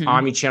gets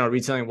omni-channel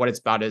retailing, what it's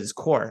about at its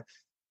core.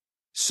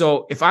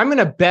 So if I'm going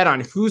to bet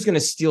on who's going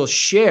to steal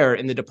share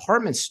in the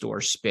department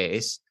store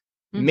space,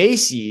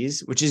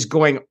 Macy's, which is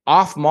going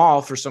off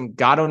mall for some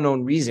God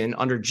unknown reason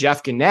under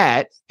Jeff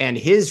Gannett and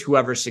his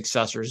whoever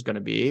successor is going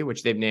to be,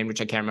 which they've named,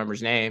 which I can't remember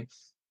his name,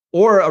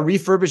 or a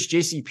refurbished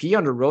JCP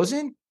under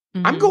Rosen,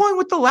 I'm going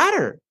with the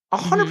latter.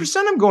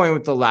 100% I'm going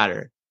with the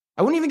latter.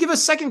 I wouldn't even give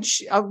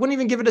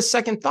it a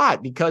second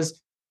thought,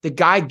 because the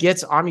guy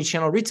gets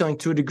omni-channel retailing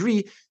to a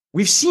degree.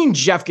 We've seen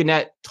Jeff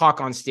Gannett talk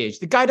on stage.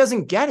 The guy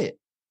doesn't get it.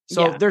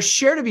 So there's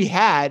share to be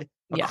had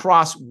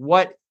across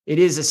what it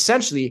is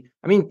essentially.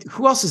 I mean,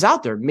 who else is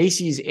out there?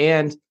 Macy's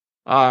and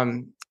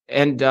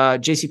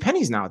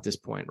JCPenney's now at this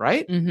point,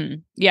 right?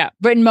 Yeah,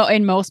 but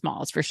in most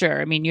malls for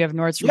sure. I mean, you have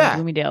Nordstrom and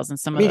Bloomingdale's and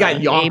some of the. You got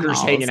Yonkers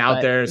malls, hanging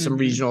out there, some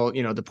regional,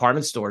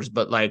 department stores.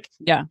 But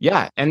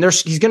yeah. And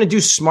he's going to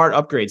do smart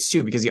upgrades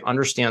too, because he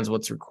understands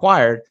what's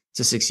required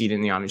to succeed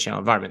in the omnichannel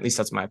environment. At least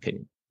that's my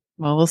opinion.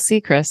 Well, we'll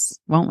see, Chris,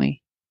 won't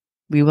we?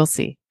 We will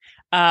see.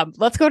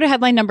 Let's go to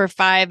headline number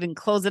 5 and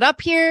close it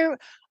up here.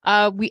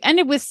 We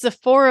ended with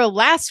Sephora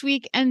last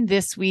week, and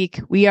this week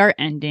we are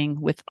ending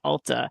with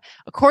Ulta.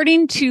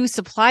 According to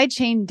Supply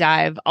Chain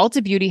Dive,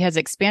 Ulta Beauty has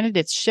expanded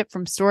its ship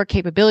from store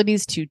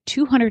capabilities to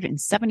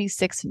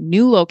 276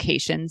 new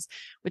locations,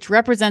 which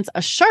represents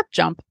a sharp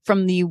jump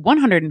from the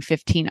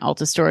 115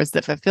 Ulta stores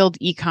that fulfilled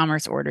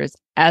e-commerce orders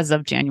as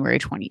of January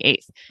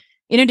 28th.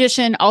 In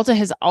addition, Ulta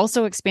has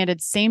also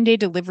expanded same-day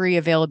delivery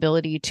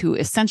availability to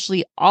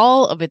essentially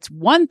all of its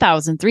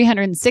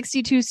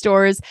 1,362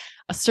 stores,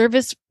 a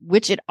service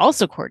which it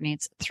also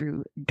coordinates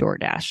through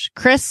DoorDash.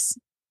 Chris,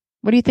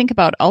 what do you think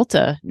about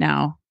Ulta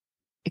now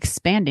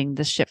expanding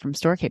the ship from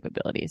store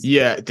capabilities?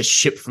 Yeah, the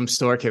ship from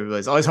store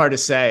capabilities. Always hard to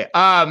say.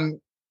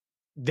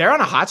 They're on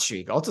a hot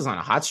streak. Ulta's on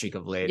a hot streak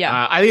of late.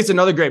 Yeah. I think it's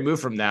another great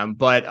move from them,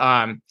 but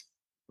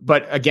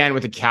again,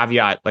 with a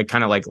caveat,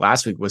 kind of like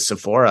last week with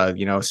Sephora,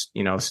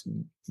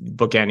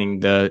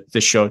 bookending the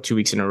show 2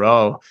 weeks in a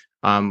row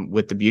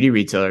with the beauty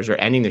retailers, or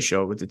ending the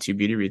show with the two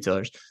beauty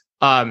retailers.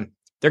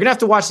 They're going to have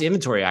to watch the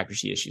inventory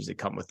accuracy issues that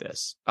come with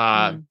this.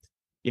 I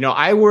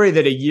worry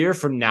that a year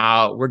from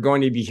now, we're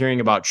going to be hearing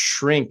about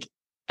shrink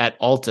at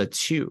Ulta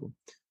too.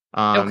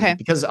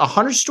 Because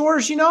 100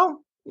 stores, you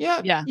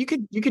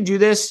could do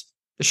this.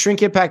 The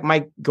shrink impact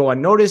might go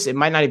unnoticed. It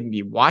might not even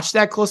be watched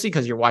that closely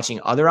because you're watching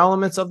other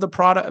elements of the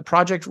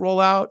project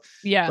rollout.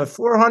 Yeah. But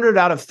 400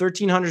 out of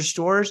 1,300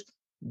 stores,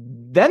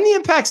 then the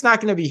impact's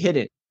not going to be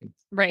hidden.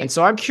 Right. And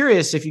so I'm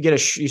curious if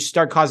you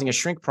start causing a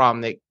shrink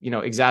problem that,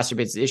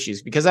 exacerbates the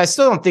issues, because I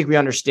still don't think we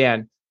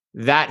understand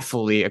that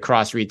fully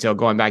across retail,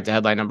 going back to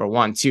headline number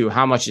 1, too.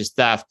 How much is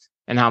theft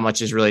and how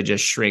much is really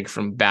just shrink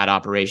from bad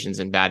operations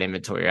and bad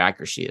inventory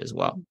accuracy as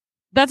well.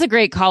 That's a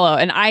great call out.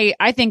 And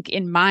I think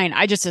in mine,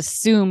 I just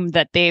assume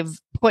that they've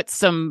put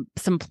some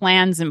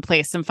plans in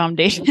place, some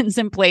foundations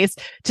in place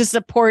to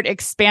support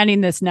expanding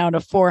this now to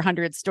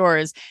 400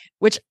 stores,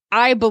 which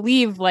I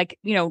believe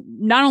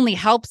not only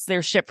helps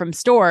their ship from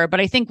store, but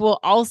I think will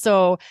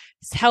also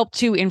help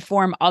to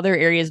inform other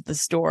areas of the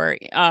store,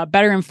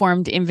 better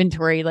informed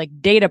inventory, like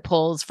data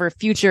pulls for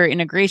future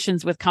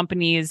integrations with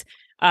companies,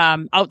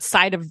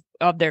 outside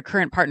of their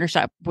current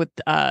partnership with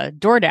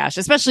DoorDash,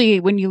 especially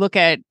when you look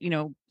at,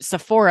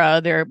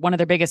 Sephora, they're one of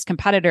their biggest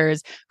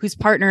competitors, who's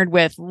partnered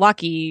with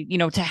Lucky,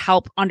 to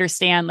help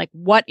understand like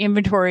what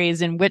inventory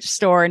is in which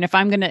store. And if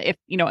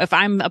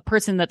I'm a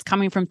person that's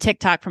coming from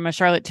TikTok from a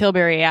Charlotte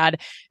Tilbury ad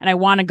and I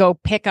want to go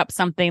pick up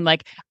something,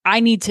 like I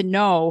need to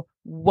know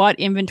what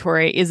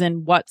inventory is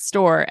in what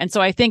store. And so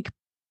I think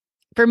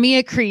for me,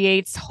 it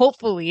creates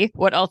hopefully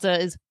what Ulta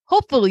is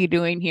hopefully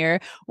doing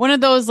here, one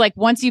of those like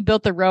once you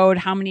built the road,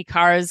 how many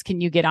cars can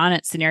you get on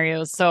it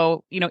scenarios.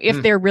 So,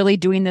 if they're really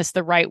doing this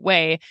the right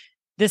way,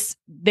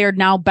 they're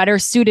now better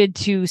suited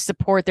to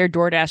support their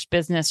DoorDash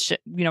business,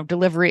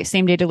 delivery,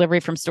 same day delivery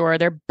from store.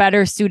 They're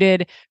better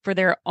suited for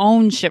their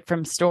own ship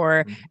from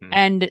store.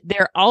 And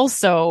they're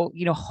also,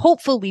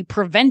 hopefully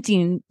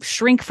preventing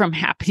shrink from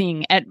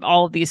happening at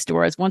all of these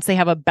stores once they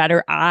have a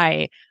better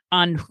eye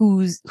on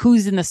who's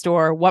in the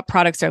store, what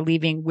products are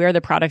leaving, where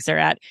the products are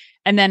at.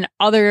 And then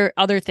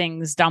other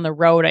things down the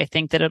road, I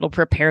think that it'll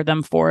prepare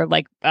them for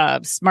like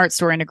smart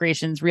store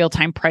integrations,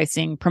 real-time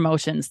pricing,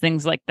 promotions,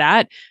 things like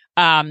that.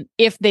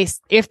 If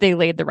they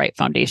laid the right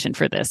foundation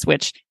for this,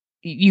 which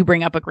you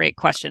bring up a great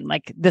question.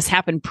 Like this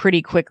happened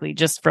pretty quickly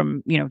just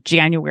from,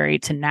 January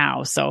to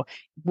now. So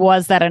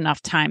was that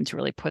enough time to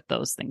really put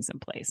those things in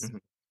place?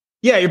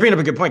 Yeah, you're bringing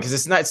up a good point, because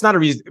it's not a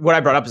reason. What I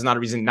brought up is not a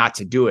reason not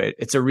to do it.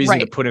 It's a reason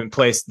to put in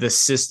place the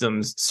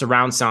systems,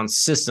 surround sound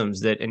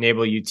systems that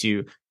enable you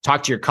to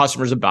talk to your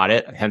customers about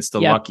it. Hence the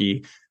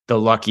Lucky,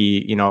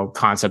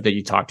 concept that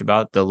you talked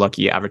about, the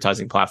Lucky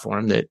advertising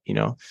platform that,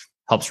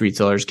 helps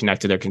retailers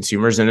connect to their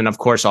consumers. And then of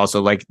course,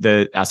 also like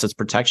the assets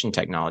protection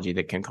technology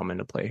that can come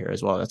into play here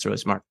as well. That's really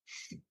smart.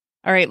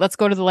 All right, let's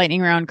go to the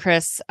lightning round,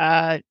 Chris.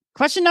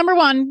 Question number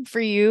 1 for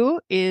you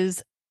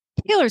is,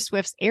 Taylor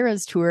Swift's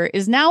Eras Tour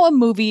is now a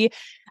movie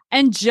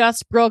and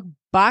just broke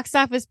box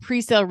office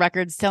presale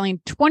records, selling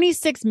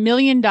 $26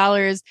 million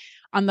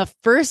on the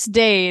first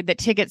day that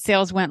ticket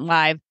sales went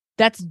live.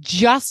 That's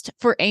just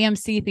for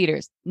AMC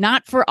theaters,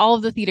 not for all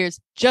of the theaters,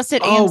 just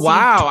at AMC. Oh,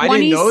 wow. I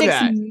didn't know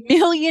that. $26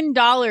 million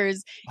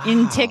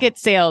in ticket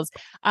sales.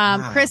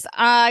 Chris,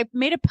 I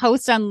made a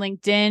post on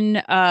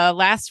LinkedIn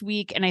last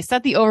week, and I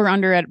set the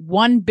over-under at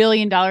 $1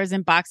 billion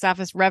in box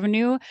office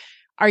revenue.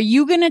 Are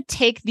you going to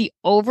take the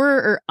over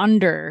or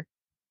under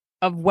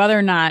of whether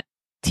or not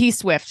T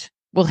Swift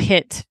will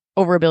hit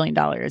over $1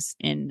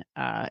 billion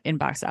in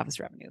box office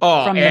revenue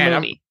from the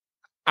movie?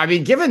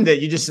 Given that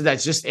you just said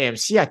that's just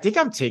AMC, I think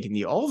I'm taking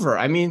the over.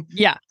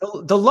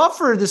 The love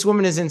for this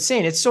woman is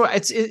insane.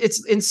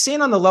 It's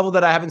insane on the level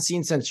that I haven't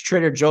seen since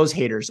Trader Joe's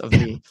haters of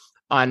me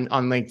on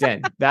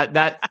LinkedIn.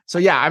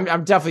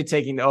 I'm definitely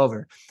taking the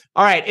over.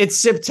 All right, it's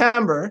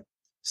September,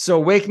 so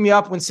wake me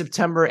up when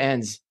September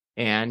ends,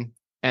 Anne.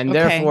 And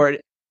therefore,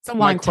 it's a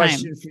long time.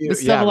 We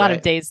still have a lot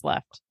of days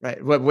left.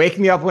 Right. Well, wake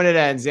me up when it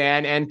ends,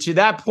 Anne. And to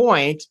that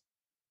point,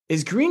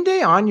 is Green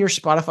Day on your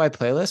Spotify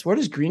playlist? Where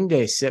does Green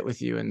Day sit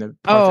with you in the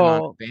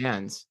Parthenon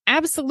bands?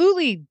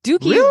 Absolutely. Dookie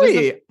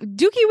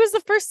was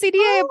the first CD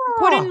I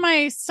put in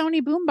my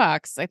Sony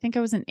boombox. I think I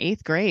was in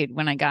 8th grade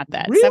when I got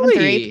that. Really? 7th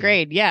or 8th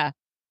grade. Yeah.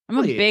 I'm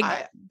a big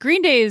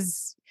Green Day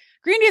is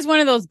one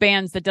of those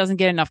bands that doesn't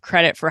get enough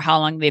credit for how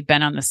long they've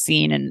been on the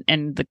scene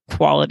and the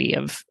quality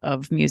of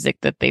music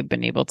that they've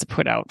been able to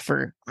put out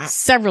for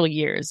several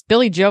years.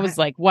 Billy Joe is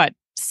like, what,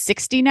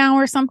 60 now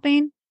or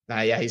something?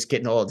 Yeah, he's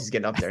getting old. He's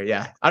getting up there.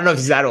 Yeah. I don't know if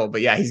he's that old,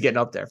 but yeah, he's getting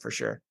up there for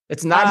sure.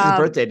 It's not his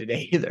birthday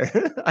today either.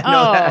 I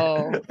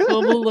know that.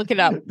 We'll look it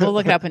up. We'll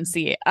look it up and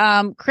see.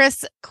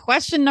 Chris,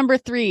 question number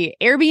 3.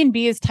 Airbnb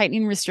is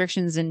tightening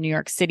restrictions in New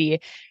York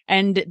City,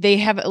 and they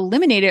have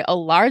eliminated a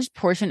large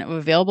portion of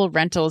available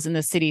rentals in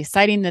the city,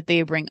 citing that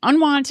they bring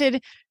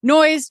unwanted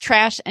noise,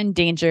 trash, and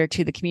danger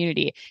to the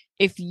community.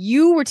 If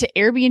you were to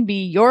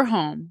Airbnb your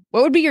home,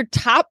 what would be your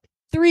top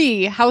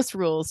 3 house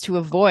rules to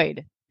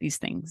avoid these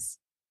things?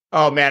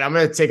 Oh man, I'm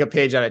going to take a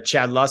page out of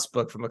Chad Lust's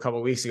book from a couple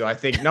of weeks ago. I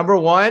think number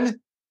 1,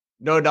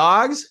 no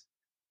dogs.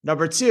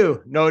 Number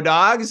 2, no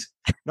dogs.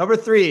 Number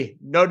 3,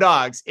 no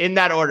dogs. In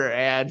that order,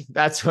 and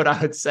that's what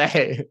I would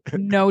say.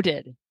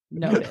 Noted.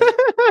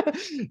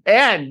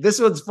 And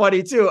this one's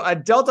funny too. A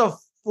Delta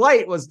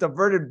flight was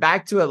diverted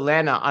back to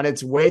Atlanta on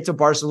its way to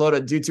Barcelona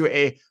due to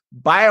a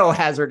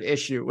biohazard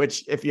issue,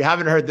 which if you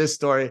haven't heard this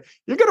story,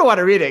 you're going to want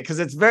to read it because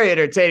it's very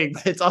entertaining,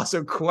 but it's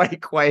also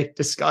quite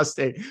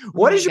disgusting.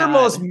 What is your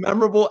most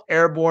memorable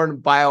airborne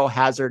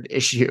biohazard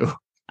issue?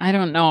 I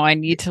don't know. I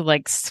need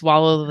to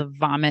swallow the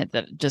vomit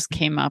that just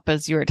came up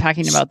as you were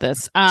talking about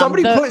this.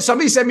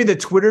 Somebody sent me the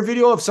Twitter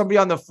video of somebody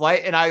on the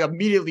flight, and I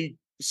immediately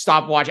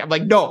stopped watching. I'm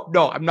like, no,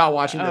 I'm not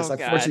watching this. I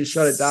fortunately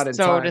shut it down in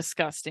time. So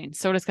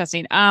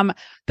disgusting.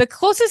 The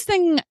closest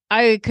thing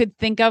I could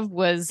think of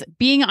was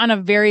being on a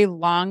very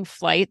long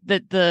flight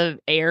that the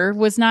air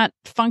was not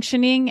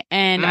functioning.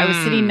 And I was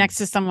sitting next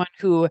to someone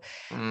who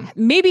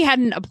maybe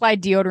hadn't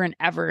applied deodorant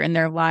ever in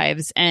their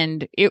lives.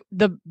 And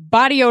the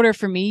body odor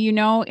for me,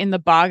 in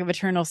the bog of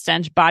eternal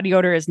stench, body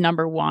odor is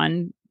number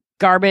 1.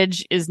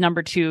 Garbage is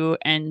number 2,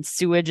 and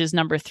sewage is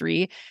number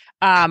 3.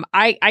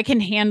 I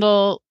can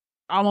handle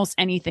almost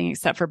anything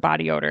except for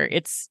body odor.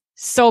 It's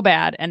so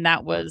bad. And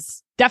that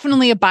was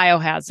definitely a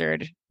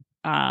biohazard.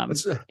 And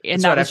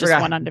that was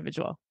just one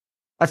individual.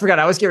 I forgot.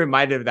 I always get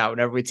reminded of that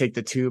whenever we take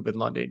the tube in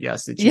London.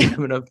 Yes,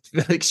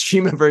 the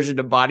extreme aversion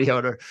to body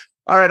odor.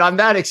 All right, on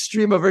that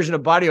extreme aversion to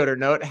body odor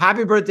note,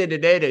 happy birthday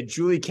today to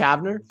Julie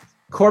Kavner,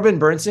 Corbin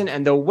Burnson,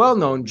 and the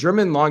well-known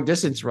German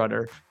long-distance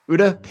runner,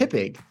 Uta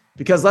Pippig.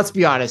 Because let's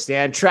be honest,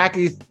 Dan, track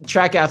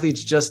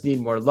athletes just need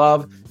more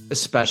love,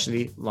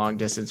 especially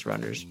long-distance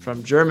runners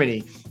from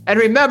Germany. And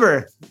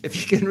remember, if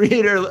you can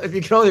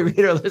only read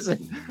or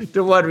listen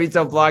to one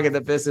retail blog in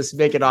the business,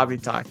 make it Omni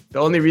Talk, the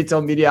only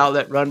retail media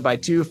outlet run by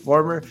two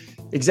former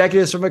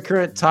executives from a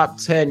current top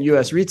 10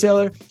 U.S.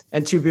 retailer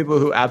and two people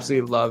who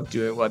absolutely love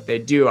doing what they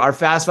do. Our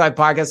Fast Five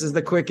podcast is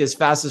the quickest,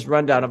 fastest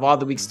rundown of all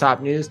the week's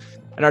top news.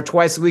 And our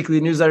twice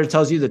weekly newsletter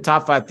tells you the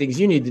top 5 things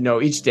you need to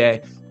know each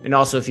day and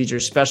also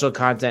features special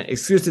content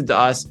exclusive to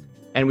us.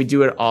 And we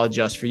do it all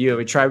just for you.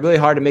 We try really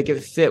hard to make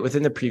it fit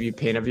within the preview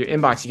pane of your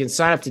inbox. You can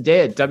sign up today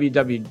at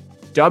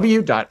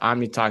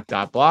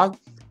www.omnitalk.blog.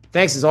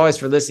 Thanks as always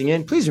for listening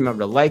in. Please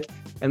remember to like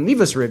and leave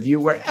us a review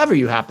wherever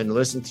you happen to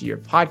listen to your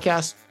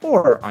podcast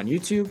or on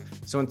YouTube.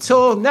 So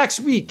until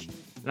next week,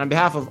 and on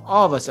behalf of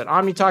all of us at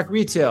OmniTalk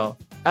Retail,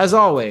 as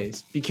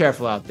always, be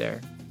careful out there.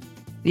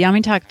 The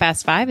OmniTalk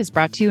Fast Five is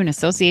brought to you in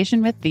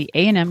association with the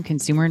A&M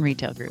Consumer and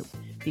Retail Group.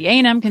 The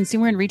A&M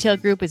Consumer and Retail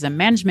Group is a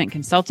management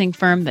consulting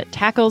firm that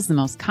tackles the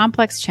most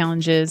complex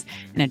challenges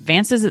and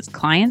advances its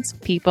clients,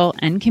 people,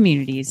 and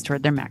communities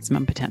toward their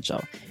maximum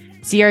potential.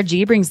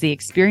 CRG brings the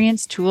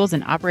experience, tools,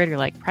 and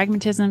operator-like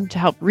pragmatism to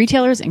help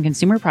retailers and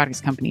consumer products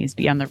companies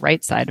be on the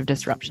right side of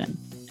disruption.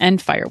 And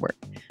Firework.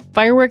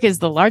 Firework is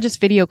the largest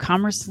video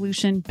commerce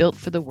solution built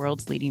for the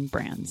world's leading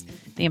brands.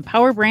 They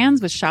empower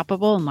brands with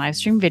shoppable and live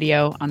stream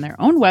video on their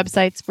own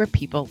websites where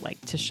people like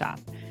to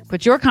shop.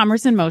 Put your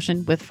commerce in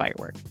motion with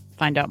Firework.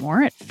 Find out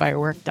more at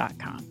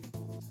firework.com.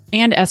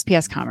 And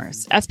SPS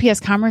Commerce.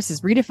 SPS Commerce is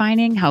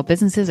redefining how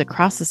businesses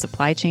across the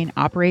supply chain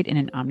operate in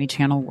an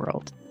omnichannel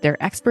world. Their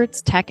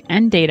experts, tech,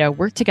 and data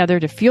work together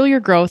to fuel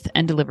your growth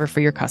and deliver for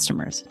your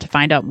customers. To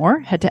find out more,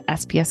 head to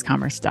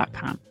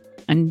spscommerce.com.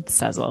 And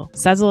Sezzle.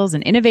 Sezzle is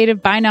an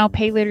innovative buy now,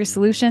 pay later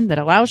solution that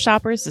allows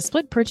shoppers to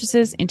split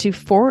purchases into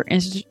 4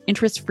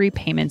 interest-free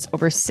payments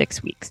over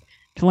 6 weeks.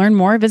 To learn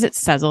more, visit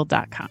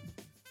Sezzle.com.